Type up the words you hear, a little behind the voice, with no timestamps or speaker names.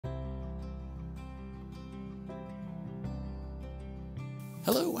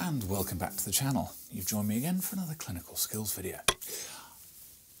Hello and welcome back to the channel. You've joined me again for another clinical skills video.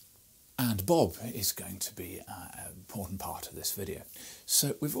 And Bob is going to be an important part of this video.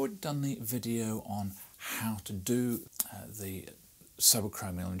 So we've already done the video on how to do the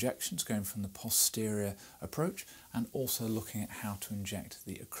subacromial injections, going from the posterior approach, and also looking at how to inject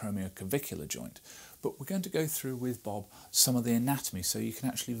the acromioclavicular joint. But we're going to go through with Bob some of the anatomy so you can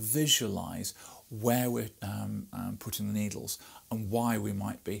actually visualise where we're putting the needles and why we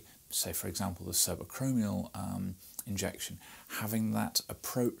might be, say for example the subacromial injection, having that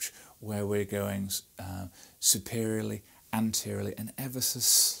approach where we're going superiorly, anteriorly and ever so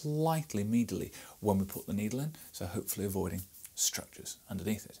slightly medially when we put the needle in, so hopefully avoiding structures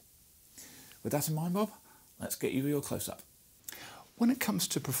underneath it. With that in mind, Bob, let's get you your close-up. When it comes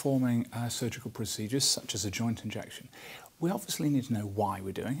to performing surgical procedures such as a joint injection, we obviously need to know why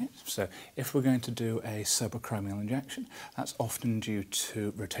we're doing it. So if we're going to do a subacromial injection, that's often due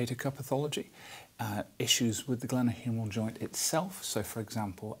to rotator cuff pathology, issues with the glenohumeral joint itself, so for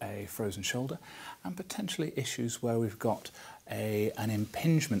example a frozen shoulder, and potentially issues where we've got an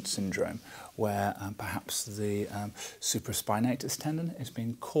impingement syndrome where perhaps the supraspinatus tendon is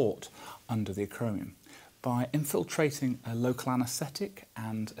being caught under the acromion. By infiltrating a local anaesthetic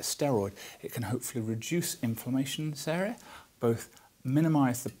and a steroid, it can hopefully reduce inflammation in this area, both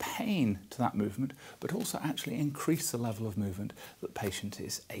minimise the pain to that movement, but also actually increase the level of movement that the patient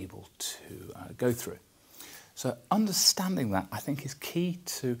is able to go through. So understanding that, I think, is key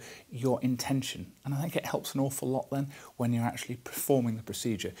to your intention, and I think it helps an awful lot then when you're actually performing the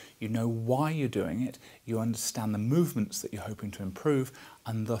procedure. You know why you're doing it, you understand the movements that you're hoping to improve,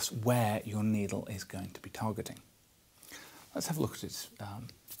 and thus where your needle is going to be targeting. Let's have a look at it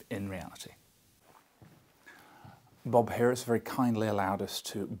in reality. Bob here has very kindly allowed us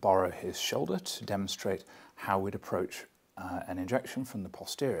to borrow his shoulder to demonstrate how we'd approach an injection from the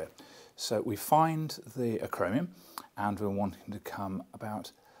posterior. So we find the acromion and we're wanting to come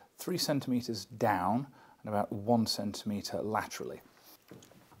about 3 centimetres down and about 1 centimetre laterally.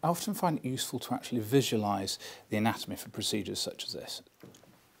 I often find it useful to actually visualise the anatomy for procedures such as this.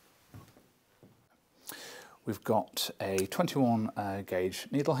 We've got a 21 gauge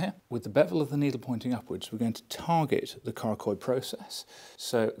needle here. With the bevel of the needle pointing upwards, we're going to target the coracoid process.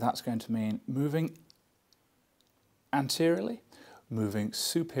 So that's going to mean moving anteriorly, moving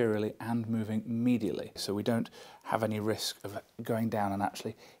superiorly and moving medially, so we don't have any risk of going down and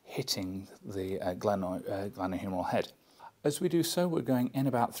actually hitting the glenohumeral head. As we do so, we're going in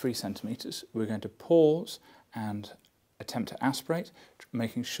about 3 centimetres. We're going to pause and attempt to aspirate,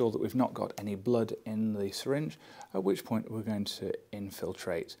 making sure that we've not got any blood in the syringe, at which point we're going to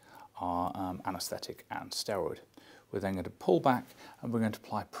infiltrate our anaesthetic and steroid. We're then going to pull back and we're going to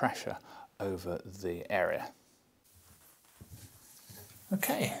apply pressure over the area.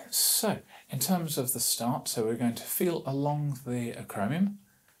 Okay, so in terms of the start, so we're going to feel along the acromion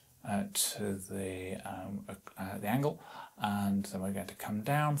to the angle, and then we're going to come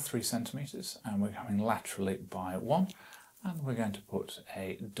down 3 centimetres and we're coming laterally by 1, and we're going to put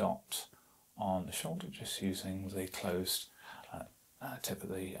a dot on the shoulder just using the closed tip of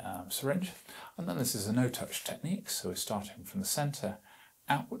the syringe. And then this is a no-touch technique, so we're starting from the centre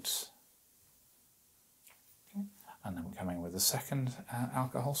outwards. And then we're coming with a second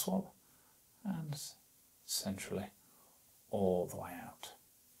alcohol swab and centrally all the way out.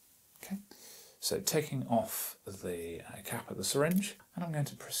 Okay, so taking off the cap of the syringe, and I'm going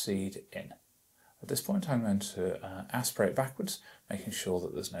to proceed in. At this point I'm going to aspirate backwards, making sure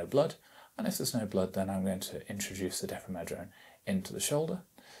that there's no blood, and if there's no blood then I'm going to introduce the depomedrone into the shoulder.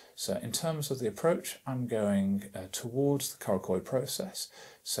 So in terms of the approach, I'm going towards the coracoid process,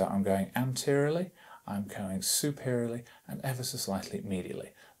 so I'm going anteriorly, I'm going superiorly and ever so slightly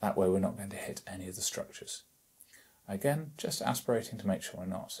medially. That way we're not going to hit any of the structures. Again, just aspirating to make sure we're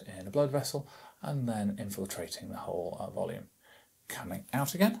not in a blood vessel, and then infiltrating the whole volume. Coming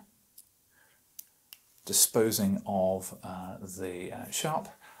out again, disposing of the sharp,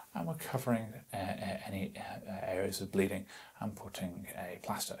 and we're covering any areas of bleeding and putting a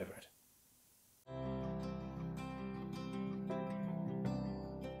plaster over it.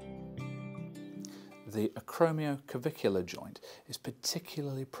 The acromioclavicular joint is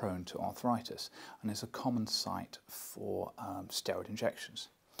particularly prone to arthritis and is a common site for steroid injections.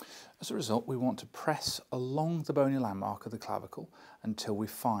 As a result, we want to press along the bony landmark of the clavicle until we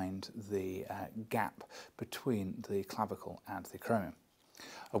find the gap between the clavicle and the acromion.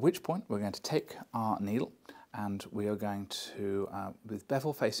 At which point we're going to take our needle and we are going to, with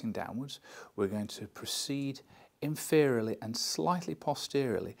bevel facing downwards, we're going to proceed inferiorly and slightly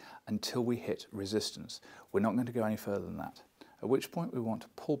posteriorly until we hit resistance. We're not going to go any further than that. at which point we want to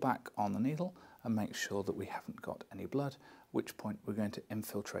pull back on the needle and make sure that we haven't got any blood, at which point we're going to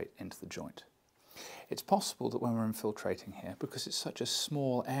infiltrate into the joint. It's possible that when we're infiltrating here, because it's such a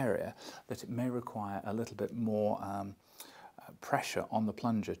small area, that it may require a little bit more pressure on the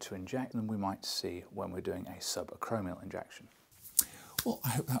plunger to inject than we might see when we're doing a subacromial injection. Well, I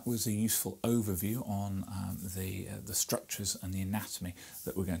hope that was a useful overview on the structures and the anatomy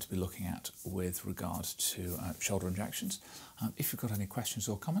that we're going to be looking at with regard to shoulder injections. If you've got any questions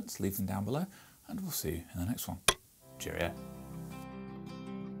or comments, leave them down below, and we'll see you in the next one. Cheerio.